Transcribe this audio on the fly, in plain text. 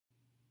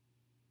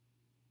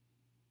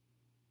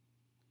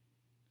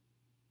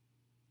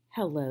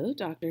Hello,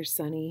 Dr.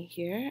 Sunny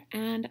here,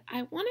 and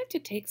I wanted to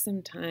take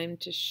some time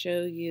to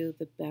show you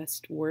the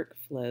best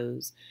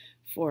workflows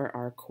for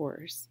our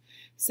course.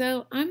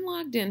 So I'm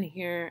logged in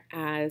here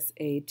as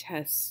a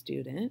test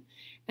student,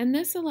 and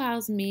this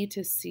allows me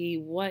to see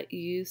what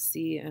you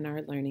see in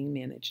our learning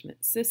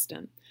management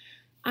system.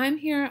 I'm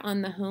here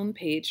on the home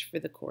page for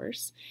the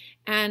course,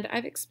 and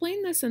I've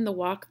explained this in the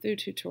walkthrough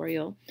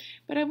tutorial,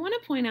 but I want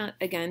to point out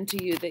again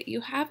to you that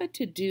you have a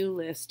to-do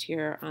list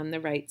here on the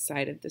right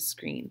side of the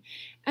screen,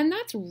 and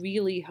that's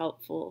really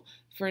helpful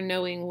for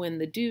knowing when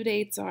the due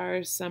dates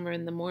are. Some are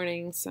in the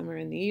morning, some are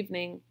in the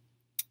evening,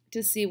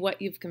 to see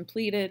what you've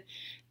completed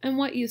and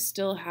what you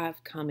still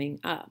have coming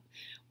up.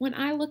 When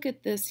I look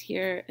at this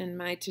here in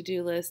my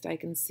to-do list, I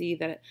can see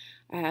that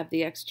I have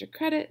the extra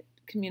credit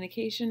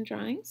communication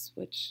drawings,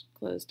 which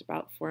closed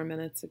about 4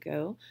 minutes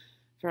ago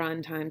for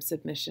on-time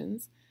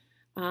submissions.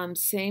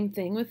 Same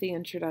thing with the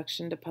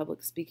introduction to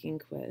public speaking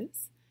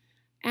quiz.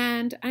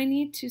 And I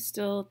need to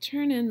still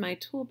turn in my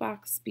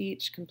toolbox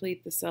speech,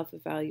 complete the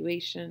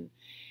self-evaluation,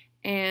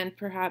 and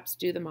perhaps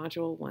do the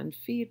Module 1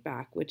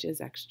 feedback, which is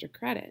extra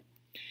credit.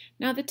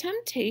 Now, the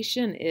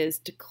temptation is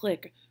to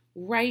click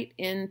right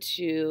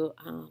into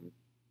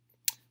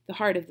the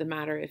heart of the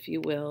matter, if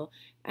you will,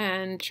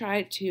 and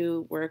try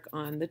to work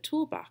on the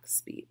toolbox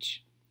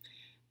speech.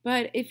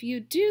 But if you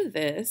do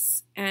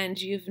this and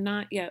you've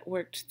not yet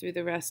worked through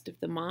the rest of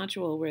the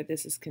module where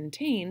this is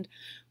contained,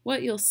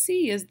 what you'll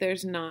see is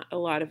there's not a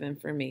lot of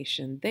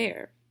information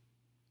there.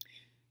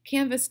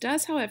 Canvas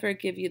does, however,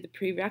 give you the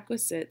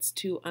prerequisites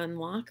to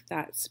unlock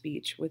that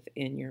speech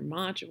within your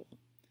module.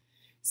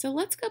 So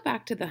let's go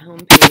back to the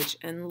home page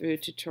and through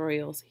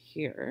tutorials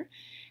here.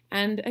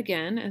 And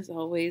again, as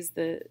always,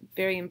 the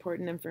very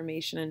important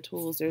information and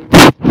tools are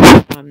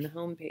listed on the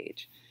home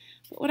page.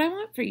 But what I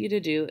want for you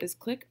to do is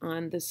click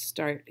on the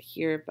Start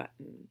Here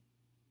button.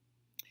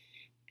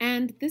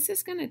 And this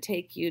is going to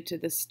take you to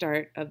the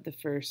start of the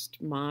first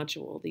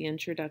module, the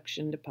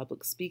Introduction to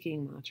Public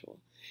Speaking module.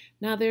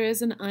 Now, there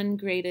is an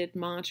ungraded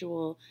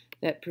module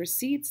that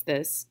precedes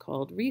this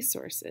called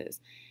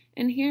Resources.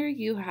 And here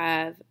you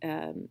have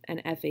an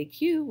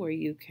FAQ where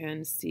you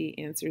can see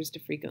answers to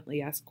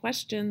frequently asked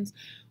questions,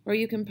 or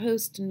you can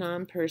post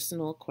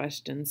non-personal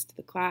questions to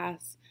the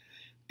class.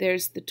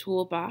 There's the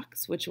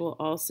toolbox, which will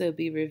also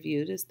be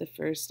reviewed as the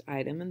first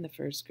item in the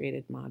first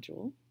graded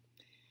module.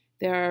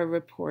 There are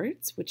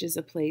reports, which is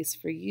a place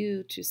for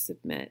you to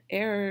submit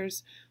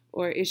errors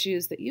or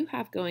issues that you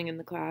have going in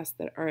the class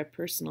that are of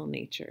personal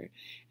nature.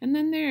 And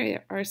then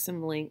there are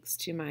some links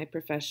to my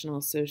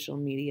professional social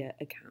media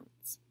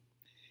accounts.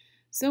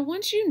 So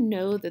once you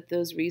know that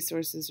those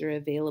resources are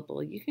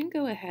available, you can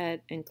go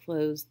ahead and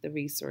close the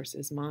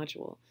resources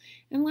module.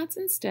 And let's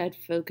instead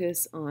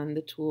focus on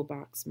the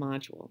toolbox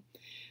module.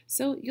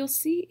 So you'll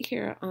see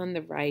here on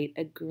the right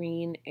a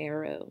green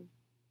arrow.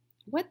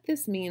 What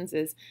this means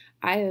is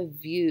I have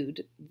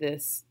viewed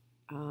this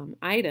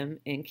item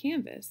in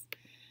Canvas.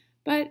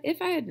 But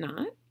if I had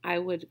not, I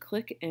would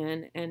click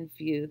in and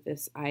view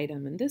this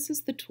item. And this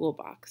is the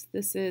toolbox.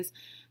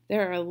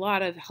 There are a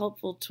lot of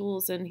helpful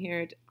tools in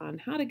here on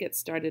how to get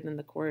started in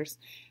the course,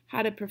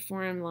 how to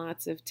perform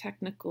lots of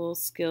technical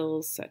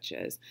skills such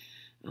as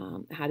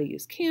how to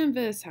use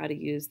Canvas, how to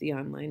use the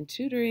online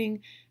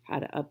tutoring, how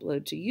to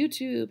upload to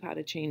YouTube, how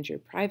to change your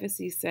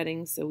privacy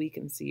settings so we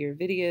can see your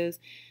videos.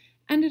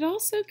 And it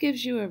also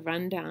gives you a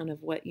rundown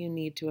of what you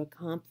need to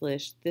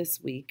accomplish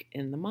this week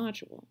in the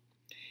module.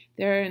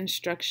 There are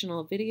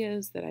instructional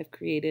videos that I've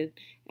created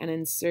and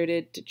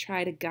inserted to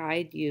try to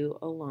guide you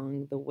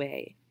along the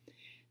way.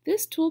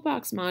 This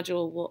toolbox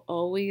module will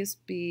always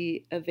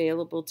be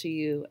available to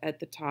you at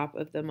the top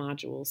of the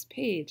modules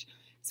page.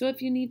 So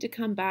if you need to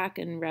come back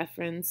and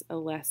reference a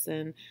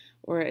lesson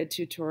or a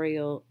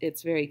tutorial,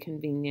 it's very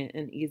convenient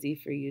and easy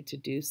for you to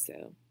do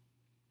so.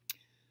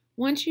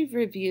 Once you've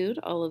reviewed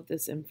all of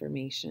this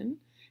information,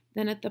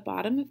 then at the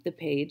bottom of the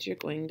page, you're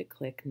going to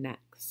click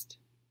Next.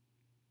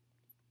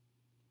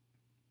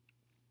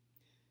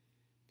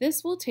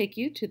 This will take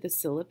you to the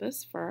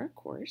syllabus for our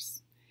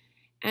course.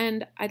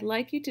 And I'd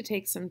like you to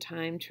take some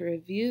time to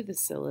review the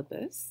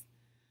syllabus,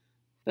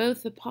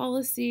 both the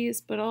policies,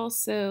 but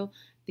also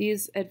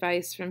these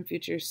advice from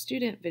future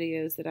student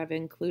videos that I've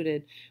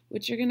included,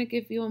 which are going to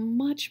give you a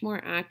much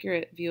more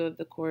accurate view of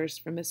the course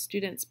from a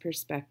student's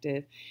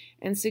perspective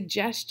and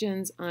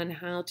suggestions on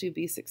how to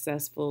be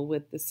successful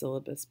with the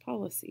syllabus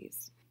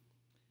policies.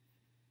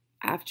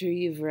 After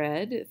you've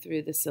read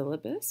through the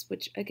syllabus,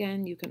 which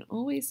again you can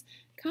always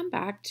come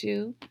back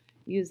to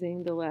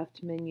using the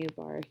left menu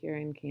bar here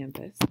in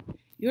Canvas,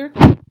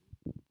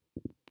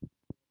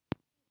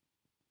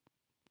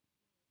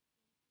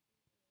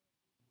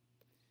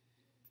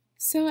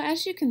 So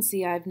as you can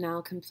see, I've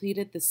now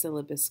completed the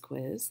syllabus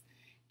quiz,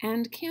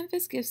 and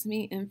Canvas gives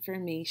me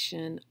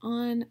information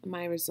on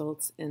my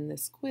results in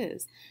this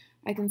quiz.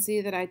 I can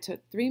see that I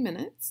took 3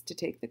 minutes to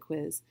take the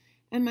quiz,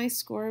 and my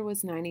score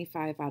was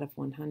 95 out of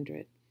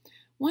 100.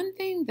 One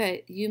thing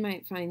that you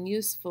might find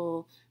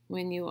useful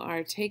when you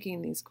are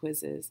taking these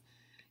quizzes,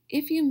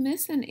 if you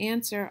miss an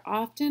answer,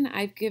 often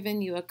I've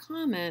given you a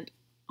comment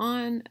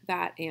on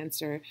that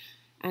answer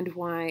and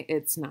why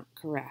it's not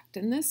correct.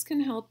 And this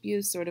can help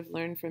you sort of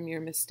learn from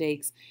your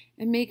mistakes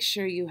and make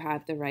sure you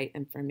have the right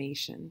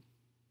information.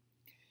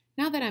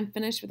 Now that I'm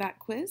finished with that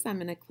quiz, I'm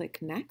going to click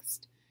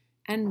Next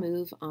and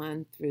move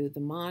on through the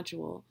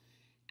module.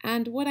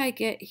 And what I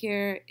get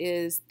here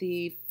is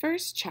the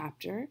first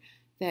chapter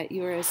that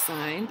you are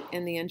assigned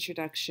in the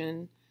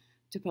Introduction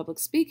to Public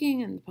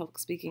Speaking and the Public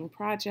Speaking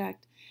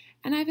Project.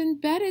 And I've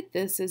embedded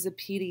this as a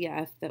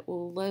PDF that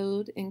will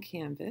load in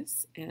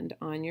Canvas and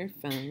on your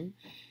phone.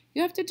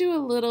 You have to do a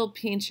little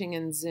pinching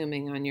and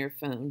zooming on your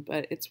phone,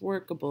 but it's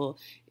workable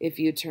if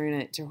you turn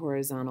it to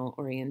horizontal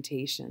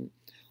orientation.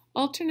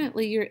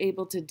 Alternately, you're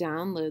able to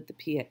download the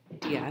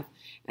PDF.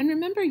 And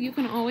remember, you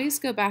can always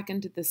go back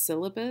into the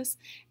syllabus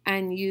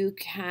and you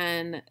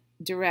can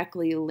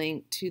directly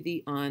link to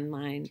the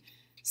online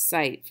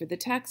site for the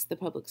text,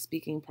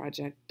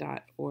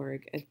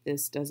 thepublicspeakingproject.org, if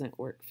this doesn't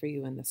work for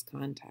you in this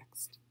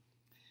context.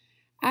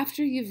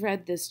 After you've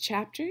read this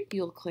chapter,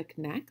 you'll click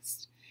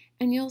Next,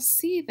 and you'll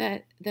see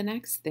that the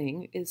next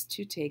thing is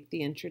to take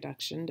the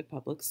Introduction to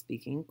Public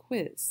Speaking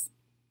quiz.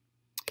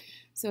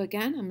 So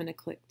again, I'm going to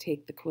click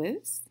Take the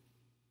Quiz.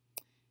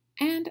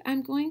 And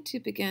I'm going to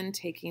begin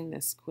taking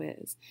this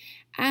quiz.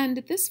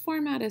 And this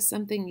format is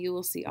something you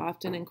will see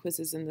often in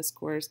quizzes in this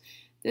course.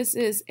 This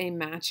is a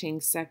matching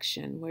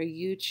section where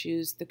you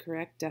choose the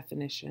correct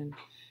definition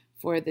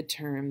for the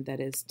term that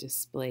is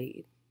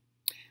displayed.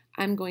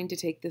 I'm going to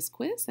take this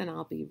quiz and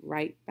I'll be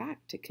right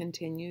back to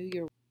continue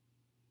your.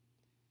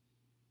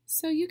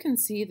 So you can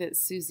see that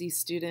Susie's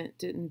student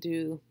didn't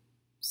do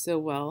so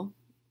well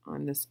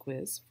on this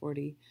quiz,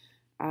 40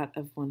 out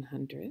of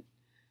 100.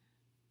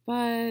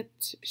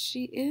 But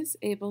she is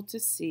able to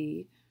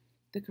see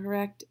the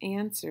correct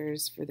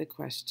answers for the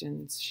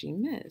questions she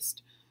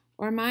missed,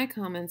 or my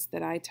comments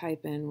that I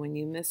type in when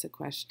you miss a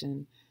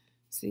question,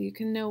 so you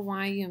can know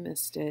why you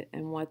missed it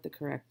and what the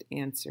correct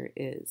answer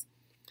is.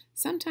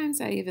 Sometimes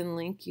I even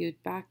link you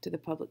back to the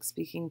Public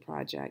Speaking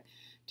Project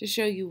to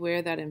show you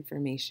where that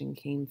information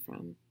came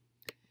from.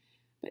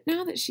 But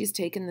now that she's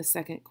taken the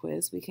second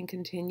quiz, we can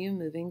continue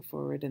moving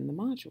forward in the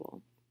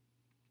module.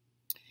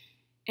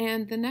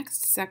 And the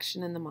next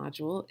section in the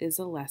module is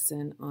a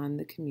lesson on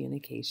the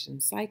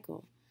communication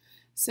cycle.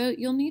 So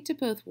you'll need to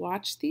both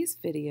watch these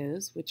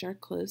videos, which are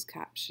closed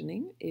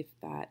captioning, if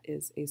that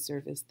is a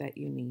service that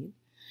you need,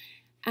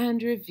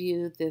 and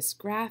review this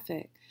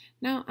graphic.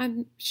 Now,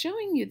 I'm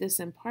showing you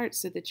this in part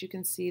so that you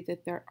can see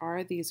that there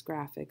are these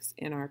graphics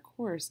in our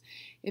course.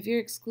 If you're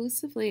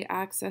exclusively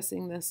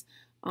accessing this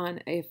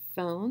on a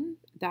phone,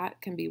 that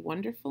can be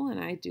wonderful, and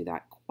I do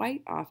that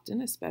quite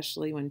often,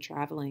 especially when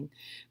traveling.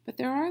 But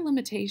there are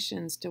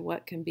limitations to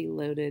what can be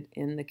loaded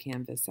in the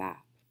Canvas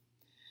app.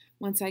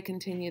 Once I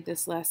continue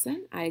this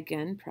lesson, I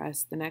again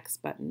press the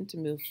next button to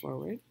move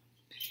forward,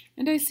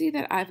 and I see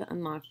that I've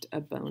unlocked a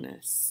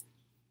bonus.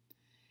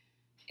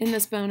 In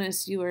this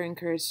bonus, you are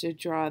encouraged to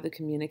draw the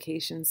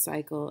communication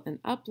cycle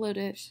and upload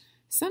it.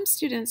 Some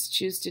students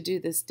choose to do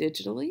this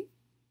digitally.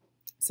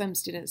 Some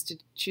students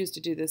choose to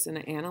do this in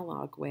an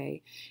analog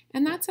way,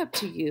 and that's up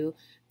to you.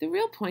 The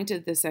real point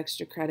of this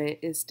extra credit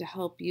is to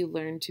help you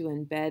learn to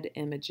embed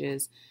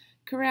images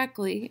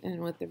correctly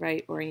and with the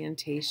right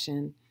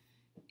orientation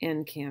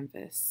in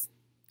Canvas.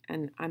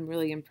 And I'm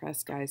really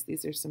impressed, guys.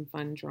 These are some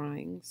fun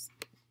drawings.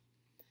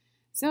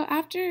 So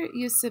after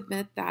you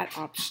submit that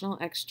optional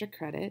extra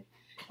credit,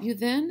 you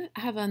then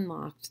have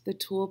unlocked the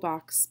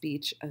Toolbox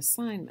Speech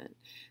assignment.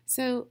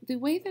 So the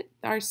way that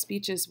our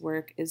speeches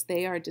work is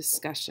they are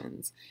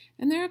discussions,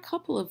 and there are a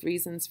couple of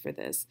reasons for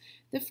this.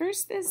 The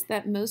first is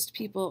that most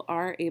people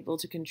are able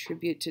to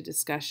contribute to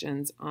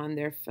discussions on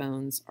their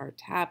phones or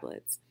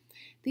tablets.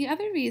 The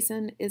other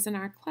reason is in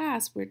our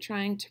class we're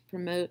trying to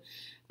promote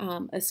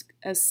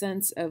a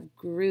sense of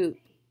group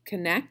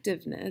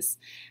connectiveness,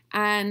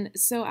 and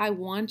so I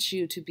want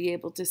you to be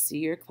able to see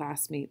your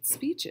classmates'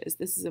 speeches.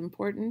 This is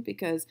important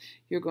because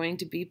you're going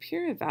to be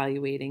peer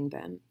evaluating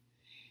them.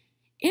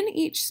 In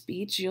each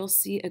speech, you'll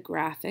see a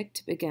graphic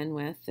to begin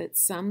with that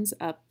sums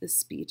up the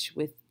speech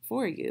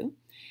for you,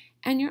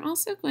 and you're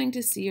also going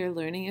to see your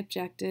learning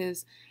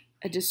objectives,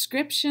 a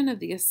description of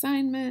the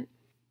assignment,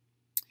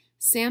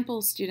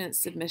 sample student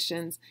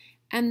submissions,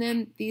 and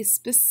then these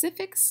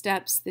specific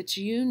steps that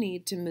you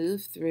need to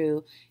move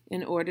through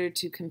in order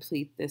to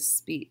complete this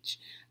speech.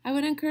 I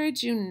would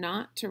encourage you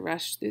not to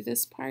rush through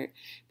this part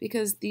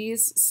because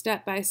these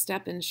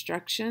step-by-step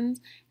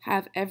instructions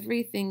have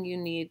everything you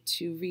need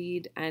to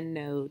read and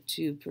know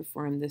to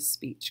perform this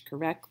speech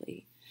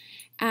correctly.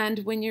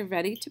 And when you're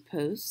ready to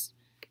post,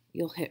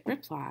 you'll hit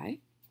reply.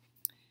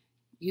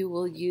 You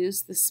will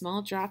use the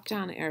small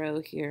drop-down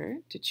arrow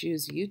here to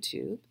choose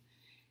YouTube.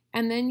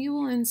 And then you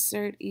will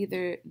insert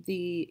either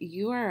the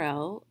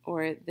URL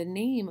or the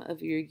name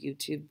of your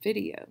YouTube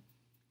video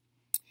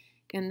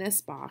in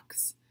this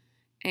box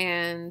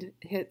and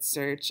hit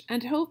search,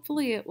 and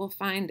hopefully it will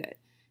find it.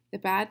 The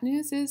bad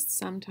news is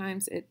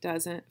sometimes it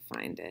doesn't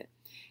find it.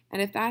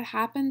 And if that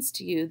happens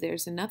to you,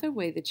 there's another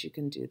way that you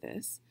can do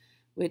this,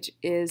 which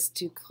is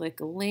to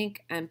click a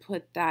link and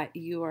put that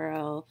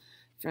URL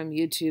from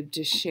YouTube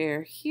to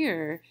share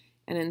here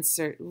and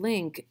insert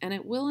link, and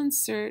it will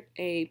insert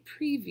a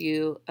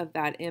preview of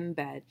that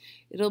embed.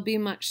 It'll be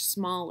much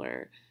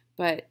smaller,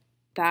 but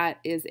that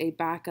is a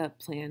backup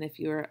plan if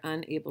you are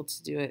unable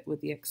to do it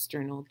with the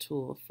external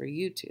tool for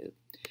YouTube.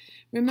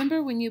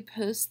 Remember, when you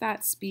post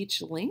that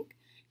speech link,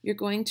 you're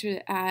going to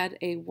add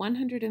a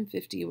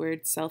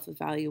 150-word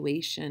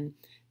self-evaluation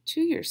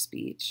to your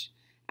speech,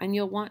 and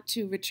you'll want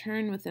to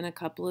return within a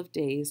couple of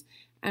days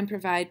and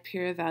provide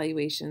peer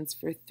evaluations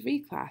for 3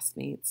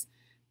 classmates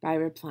by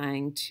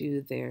replying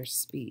to their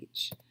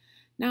speech.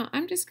 Now,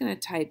 I'm just going to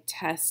type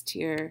test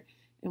here,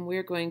 and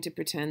we're going to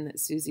pretend that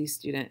Susie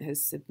Student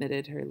has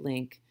submitted her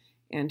link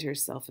and her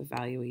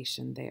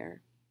self-evaluation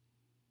there.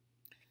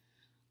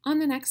 On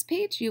the next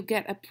page, you'll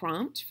get a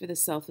prompt for the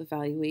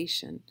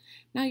self-evaluation.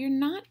 Now, you're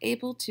not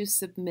able to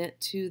submit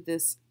to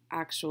this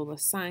actual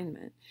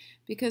assignment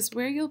because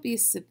where you'll be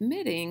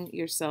submitting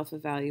your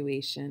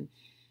self-evaluation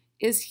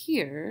is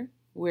here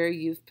where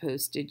you've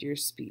posted your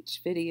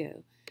speech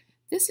video.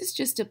 This is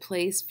just a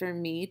place for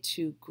me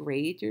to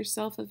grade your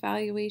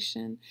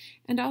self-evaluation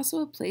and also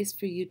a place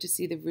for you to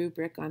see the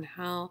rubric on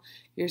how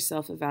your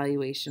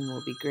self-evaluation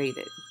will be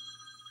graded.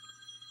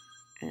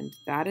 And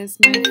that is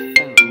my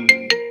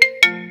phone.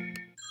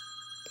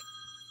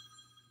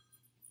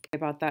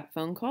 About that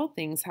phone call,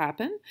 things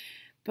happen.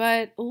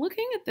 But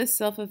looking at this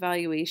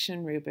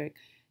self-evaluation rubric,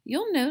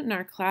 you'll note in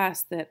our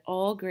class that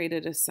all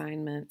graded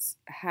assignments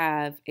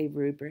have a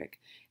rubric.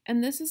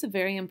 And this is a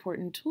very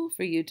important tool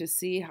for you to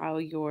see how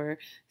your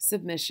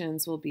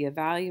submissions will be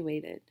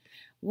evaluated.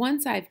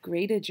 Once I've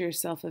graded your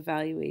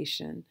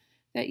self-evaluation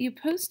that you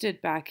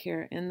posted back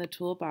here in the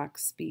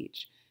toolbox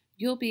speech,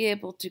 you'll be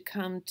able to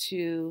come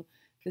to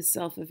the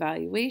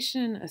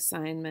self-evaluation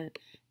assignment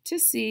to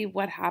see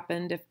what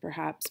happened if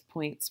perhaps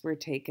points were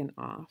taken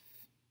off.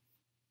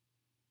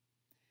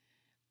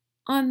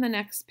 On the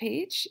next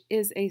page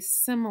is a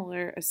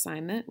similar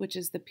assignment, which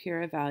is the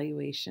peer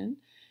evaluation.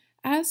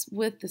 As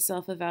with the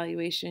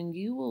self-evaluation,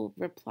 you will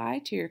reply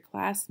to your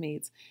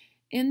classmates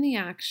in the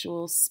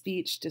actual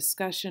speech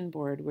discussion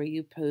board where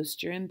you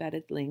post your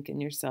embedded link in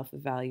your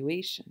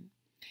self-evaluation.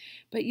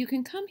 But you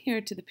can come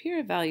here to the peer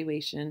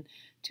evaluation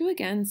to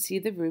again see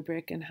the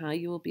rubric and how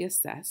you will be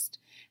assessed.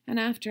 And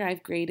after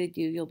I've graded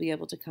you, you'll be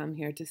able to come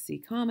here to see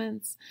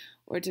comments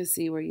or to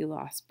see where you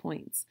lost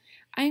points.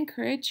 I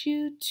encourage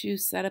you to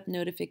set up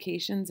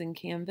notifications in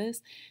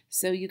Canvas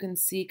so you can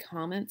see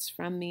comments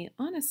from me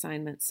on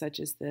assignments such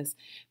as this,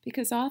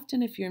 because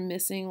often if you're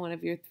missing one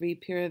of your 3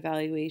 peer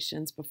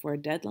evaluations before a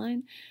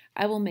deadline,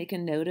 I will make a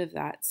note of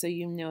that so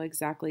you know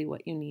exactly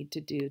what you need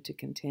to do to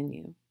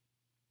continue.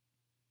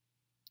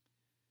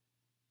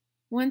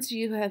 Once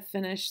you have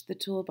finished the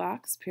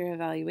toolbox peer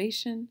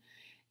evaluation,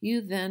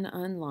 you then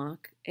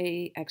unlock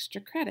an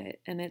extra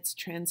credit, and it's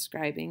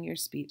transcribing your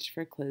speech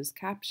for closed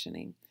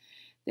captioning.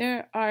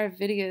 There are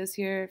videos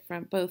here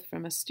both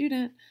from a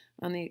student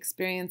on the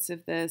experience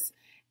of this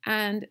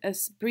and a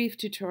brief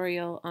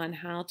tutorial on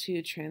how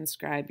to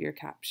transcribe your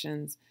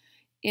captions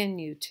in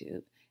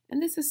YouTube.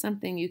 And this is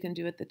something you can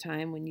do at the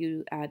time when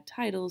you add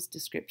titles,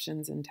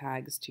 descriptions, and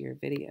tags to your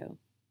video.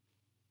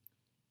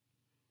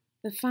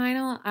 The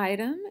final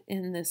item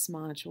in this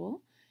module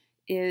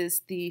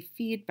is the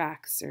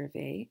feedback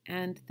survey,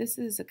 and this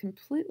is a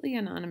completely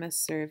anonymous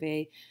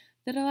survey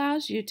that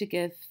allows you to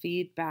give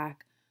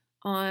feedback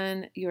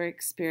on your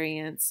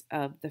experience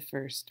of the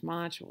first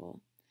module.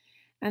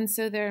 And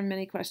so there are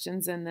many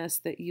questions in this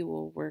that you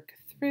will work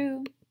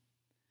through,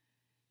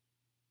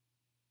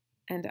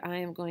 and I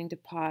am going to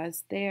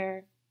pause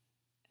there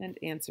and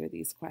answer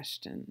these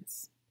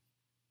questions.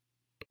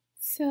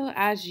 So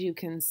as you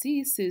can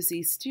see,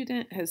 Susie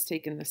Student has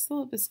taken the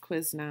syllabus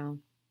quiz now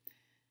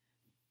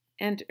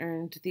and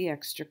earned the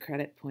extra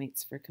credit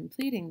points for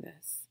completing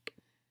this.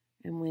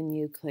 And when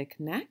you click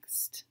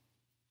Next,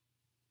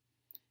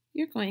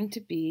 you're going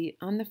to be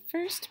on the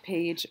first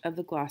page of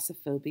the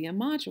glossophobia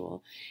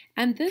module,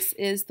 and this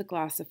is the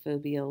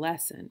glossophobia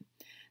lesson.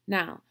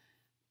 Now,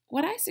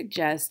 what I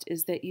suggest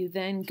is that you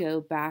then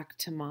go back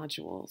to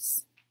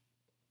modules,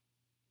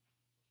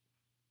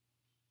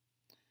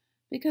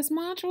 because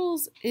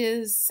modules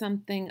is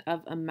something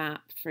of a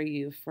map for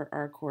you for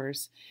our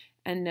course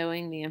and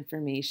knowing the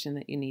information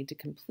that you need to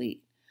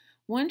complete.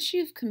 Once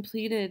you've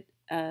completed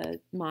a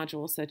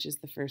module such as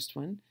the first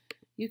one,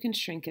 you can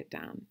shrink it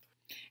down.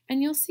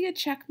 And you'll see a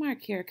check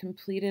mark here,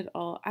 completed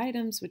all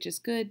items, which is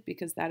good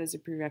because that is a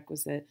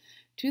prerequisite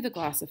to the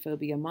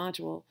glossophobia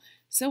module.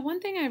 So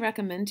one thing I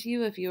recommend to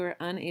you if you are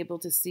unable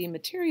to see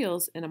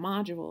materials in a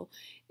module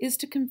is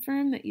to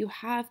confirm that you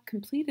have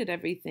completed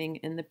everything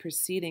in the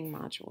preceding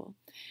module.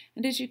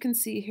 And as you can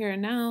see here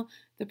now,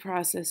 the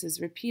process is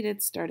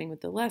repeated, starting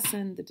with the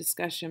lesson, the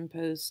discussion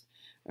post,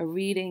 a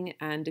reading,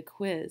 and a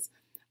quiz.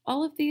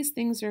 All of these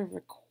things are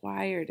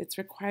required. It's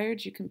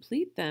required you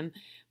complete them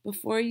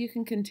before you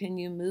can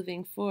continue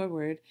moving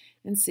forward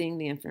and seeing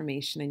the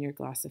information in your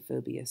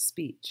glossophobia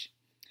speech.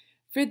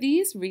 For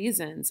these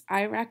reasons,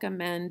 I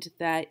recommend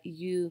that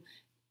you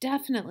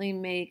definitely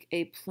make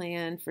a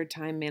plan for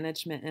time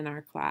management in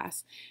our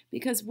class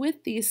because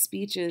with these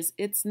speeches,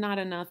 it's not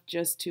enough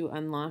just to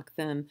unlock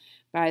them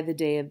by the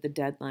day of the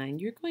deadline.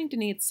 You're going to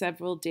need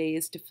several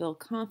days to feel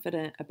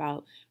confident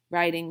about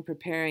writing,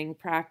 preparing,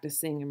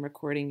 practicing, and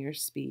recording your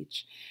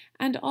speech.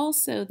 And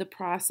also the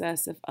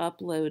process of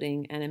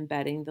uploading and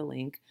embedding the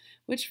link,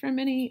 which for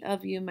many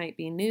of you might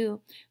be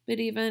new, but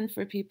even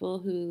for people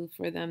who,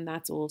 for them,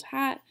 that's old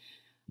hat,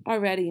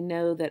 already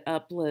know that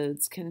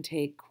uploads can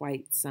take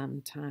quite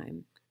some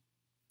time.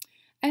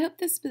 I hope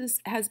this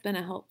has been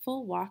a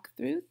helpful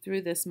walkthrough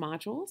through this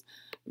modules.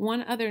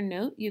 One other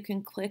note, you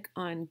can click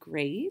on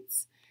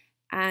grades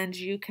and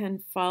you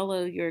can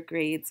follow your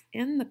grades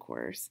in the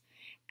course.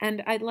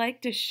 And I'd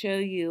like to show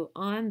you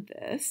on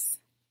this,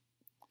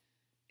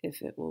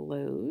 if it will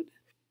load,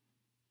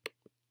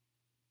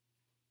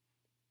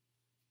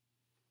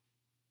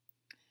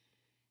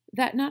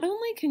 that not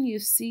only can you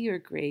see your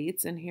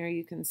grades, and here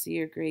you can see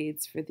your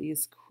grades for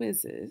these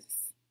quizzes,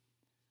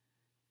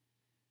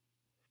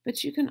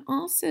 but you can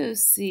also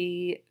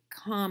see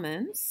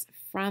comments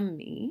from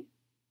me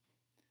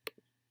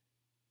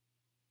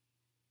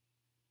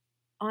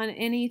on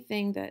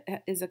anything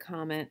that is a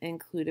comment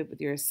included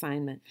with your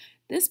assignment.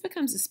 This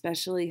becomes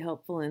especially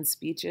helpful in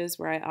speeches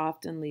where I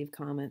often leave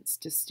comments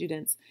to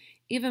students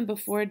even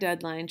before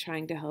deadline,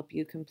 trying to help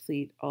you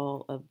complete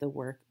all of the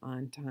work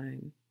on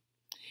time.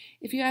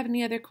 If you have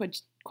any other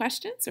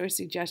questions or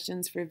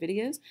suggestions for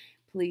videos,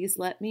 please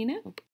let me know.